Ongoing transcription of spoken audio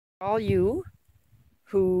All you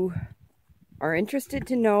who are interested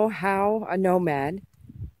to know how a nomad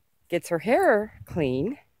gets her hair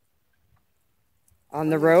clean on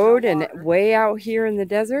the road and way out here in the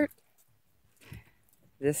desert,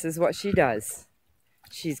 this is what she does.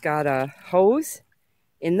 She's got a hose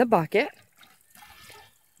in the bucket.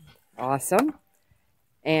 Awesome.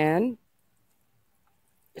 And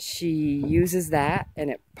she uses that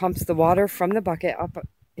and it pumps the water from the bucket up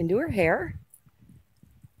into her hair.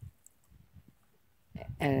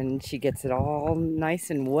 And she gets it all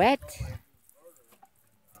nice and wet.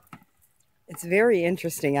 It's very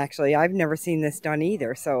interesting, actually. I've never seen this done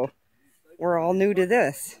either, so we're all new to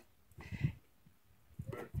this.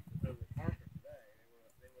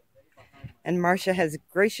 And Marcia has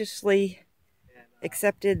graciously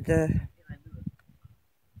accepted the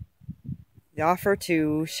offer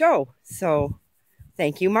to show. So,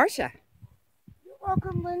 thank you, Marcia. You're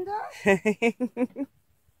welcome, Linda.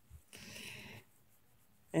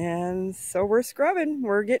 And so we're scrubbing.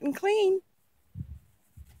 We're getting clean.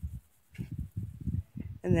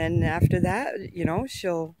 And then after that, you know,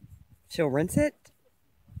 she'll rinse it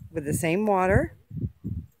with the same water.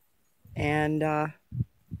 And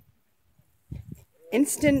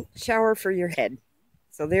instant shower for your head.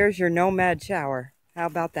 So there's your nomad shower. How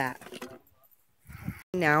about that?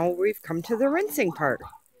 Now we've come to the rinsing part.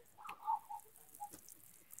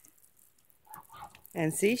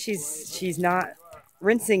 And see, she's not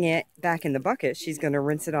rinsing it back in the bucket. She's going to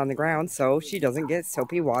rinse it on the ground so she doesn't get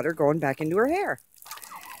soapy water going back into her hair.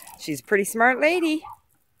 She's a pretty smart lady.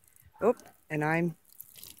 Oh, and I'm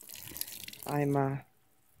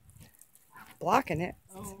blocking it.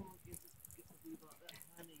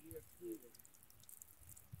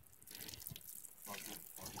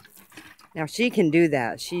 Now she can do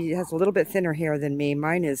that. She has a little bit thinner hair than me.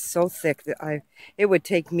 Mine is so thick that it would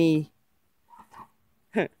take me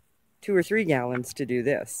 2 or 3 gallons to do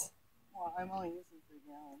this. Well, I'm only using 3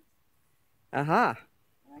 gallons. Aha.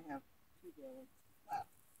 And I have 2 gallons left.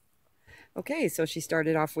 Okay, so she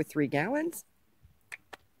started off with 3 gallons.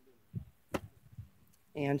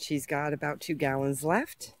 And she's got about 2 gallons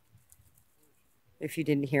left, if you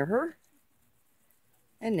didn't hear her.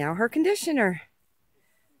 And now her conditioner.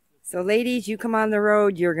 So ladies, you come on the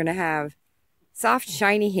road, you're going to have soft,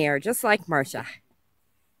 shiny hair, just like Marcia.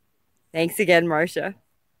 Thanks again, Marcia.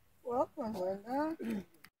 Welcome, Linda.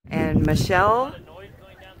 And Michelle,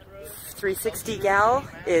 360 gal,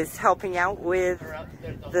 is helping out with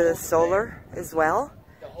the solar as well.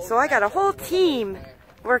 So I got a whole team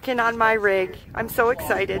working on my rig. I'm so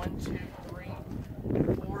excited.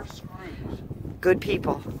 Good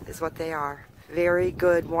people is what they are. Very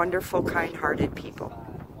good, wonderful, kind-hearted people.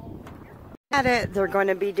 At it, they're going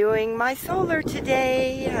to be doing my solar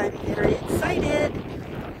today. I'm very excited.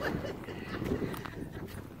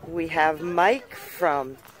 We have Mike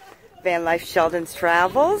from Van Life Sheldon's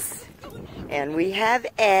Travels, and we have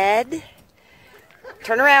Ed.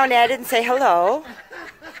 Turn around, Ed, and say hello.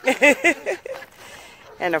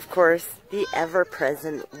 And of course, the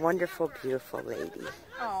ever-present, wonderful, beautiful lady.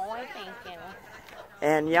 Oh, thank you.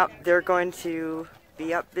 And yep, they're going to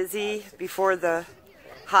be up busy before the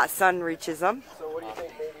hot sun reaches them.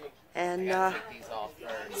 And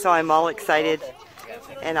so I'm all excited,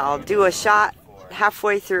 and I'll do a shot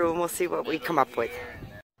halfway through and we'll see what we come up with.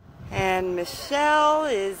 And Michelle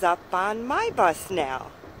is up on my bus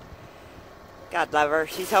now. God love her.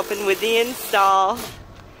 She's helping with the install.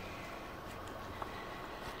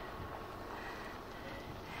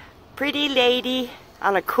 Pretty lady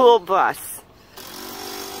on a cool bus.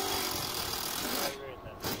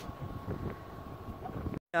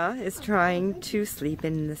 Is trying to sleep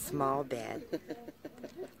in the small bed.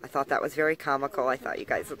 I thought that was very comical. I thought you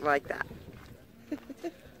guys would like that.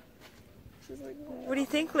 What do you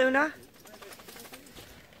think, Luna?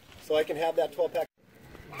 So I can have that 12-pack.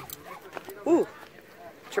 Ooh,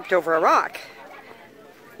 tripped over a rock.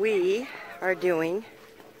 We're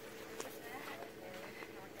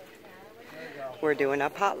doing a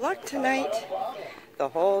potluck tonight. The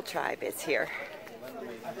whole tribe is here.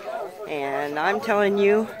 And I'm telling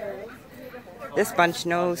you, this bunch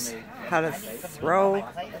knows how to throw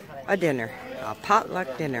a dinner, a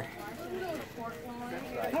potluck dinner.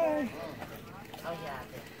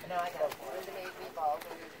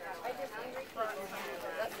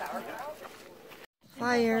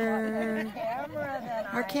 Fire,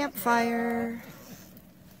 our campfire.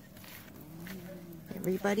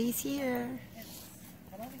 Everybody's here.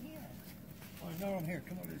 No, I'm here.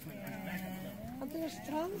 Come over this way. But there's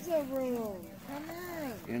tons of room. Come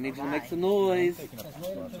on. You're gonna need to make some noise. Say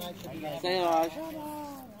it, Elijah.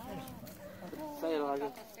 Say it,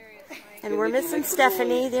 Elijah. And we're missing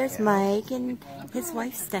Stephanie. There's Mike, and his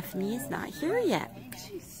wife Stephanie is not here yet.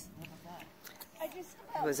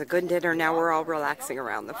 It was a good dinner. Now we're all relaxing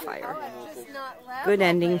around the fire. Good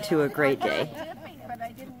ending to a great day.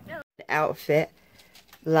 Outfit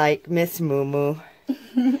like Miss Moo Moo.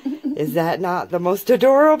 Is that not the most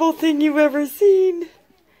adorable thing you've ever seen?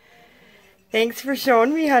 Thanks for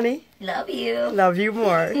showing me, honey. Love you. Love you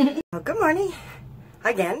more. Well, good morning.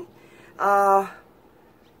 Again.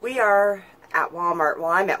 We are at Walmart. Well,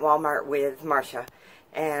 I'm at Walmart with Marcia.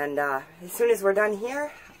 And as soon as we're done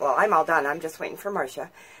here, well, I'm all done. I'm just waiting for Marcia.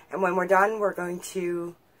 And when we're done, we're going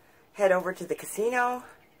to head over to the casino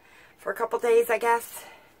for a couple days, I guess.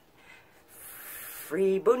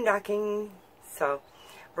 Free boondocking. So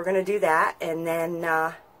we're going to do that. And then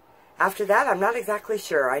after that, I'm not exactly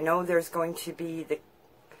sure. I know there's going to be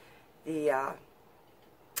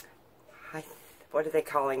what are they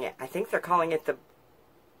calling it? I think they're calling it the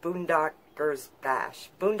Boondockers Bash.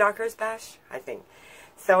 Boondockers Bash, I think.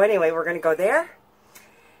 So anyway, we're going to go there.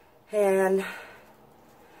 And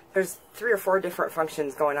there's 3 or 4 different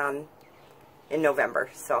functions going on in November.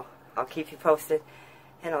 So I'll keep you posted.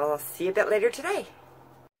 And I'll see you a bit later today.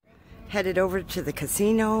 Headed over to the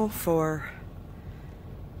casino for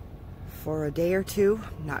a day or 2.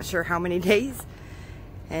 Not sure how many days.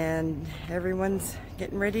 And everyone's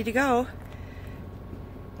getting ready to go.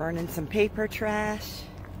 Burning some paper trash.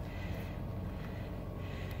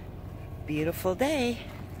 Beautiful day.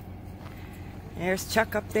 There's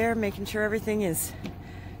Chuck up there making sure everything is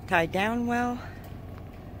tied down well.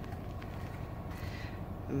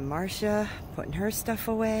 Marcia putting her stuff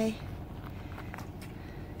away.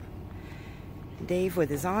 Dave with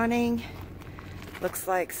his awning. Looks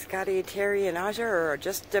like Scotty, Terry, and Aja are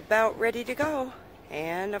just about ready to go.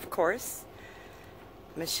 And of course,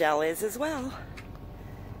 Michelle is as well.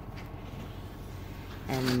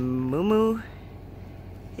 And Moo Moo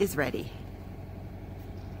is ready.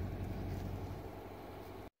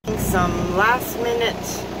 Some last minute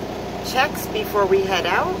checks before we head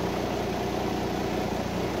out.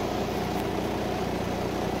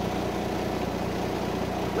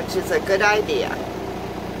 Which is a good idea.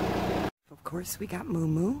 Of course, we got Moo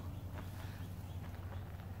Moo.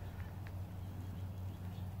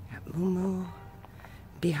 Got Moo Moo.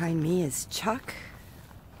 Behind me is Chuck.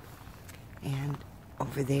 And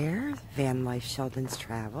over there, Van Life Sheldon's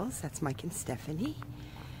Travels. That's Mike and Stephanie.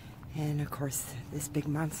 And of course, this big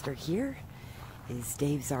monster here is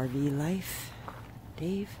Dave's RV Life.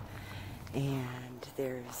 Dave. And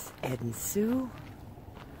there's Ed and Sue.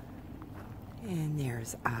 And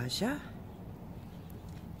there's Aja.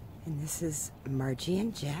 And this is Margie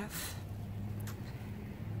and Jeff.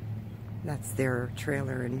 That's their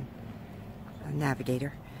trailer and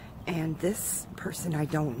navigator. And this person I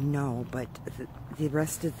don't know, but the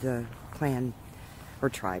rest of the clan or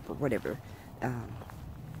tribe or whatever,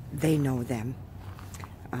 they know them.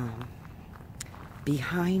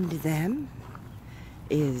 Behind them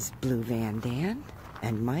is Blue Van Dan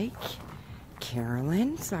and Mike,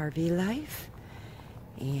 Carolyn's RV Life,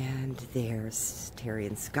 and there's Terry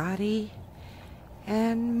and Scotty,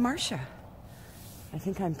 and Marcia. I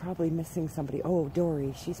think I'm probably missing somebody. Oh,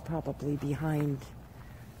 Dory, she's probably behind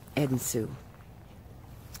Ed and Sue.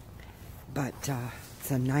 But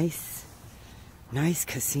it's a nice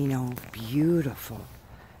casino, beautiful.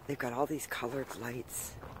 They've got all these colored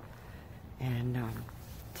lights. And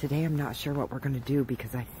today I'm not sure what we're going to do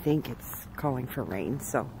because I think it's calling for rain.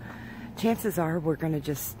 So chances are we're going to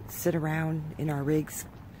just sit around in our rigs,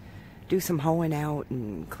 do some hoeing out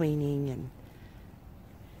and cleaning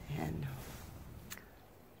and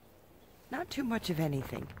not too much of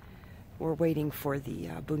anything. We're waiting for the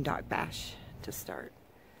Boondock Bash to start.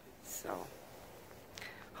 So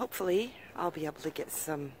hopefully I'll be able to get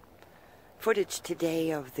some footage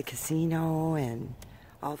today of the casino and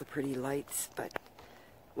all the pretty lights, but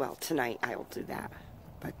well, tonight I will do that.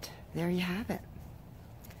 But there you have it.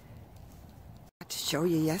 I got to show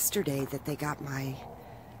you yesterday that they got my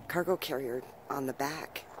cargo carrier on the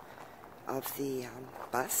back of the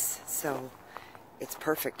bus, so it's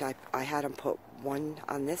perfect. I had them put one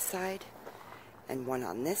on this side and one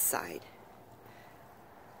on this side,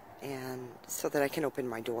 and so that I can open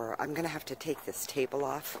my door. I'm gonna have to take this table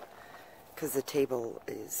off because the table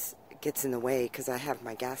gets in the way because I have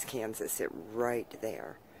my gas cans that sit right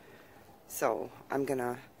there. So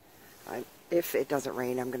if it doesn't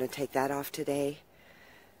rain, I'm gonna take that off today.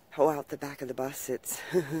 Hoe out the back of the bus. It's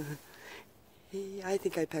I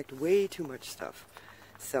think I packed way too much stuff.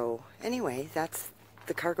 So anyway, that's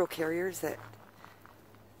the cargo carriers that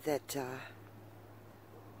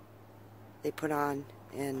they put on,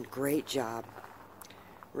 and great job.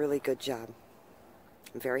 Really good job.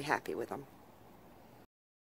 I'm very happy with them.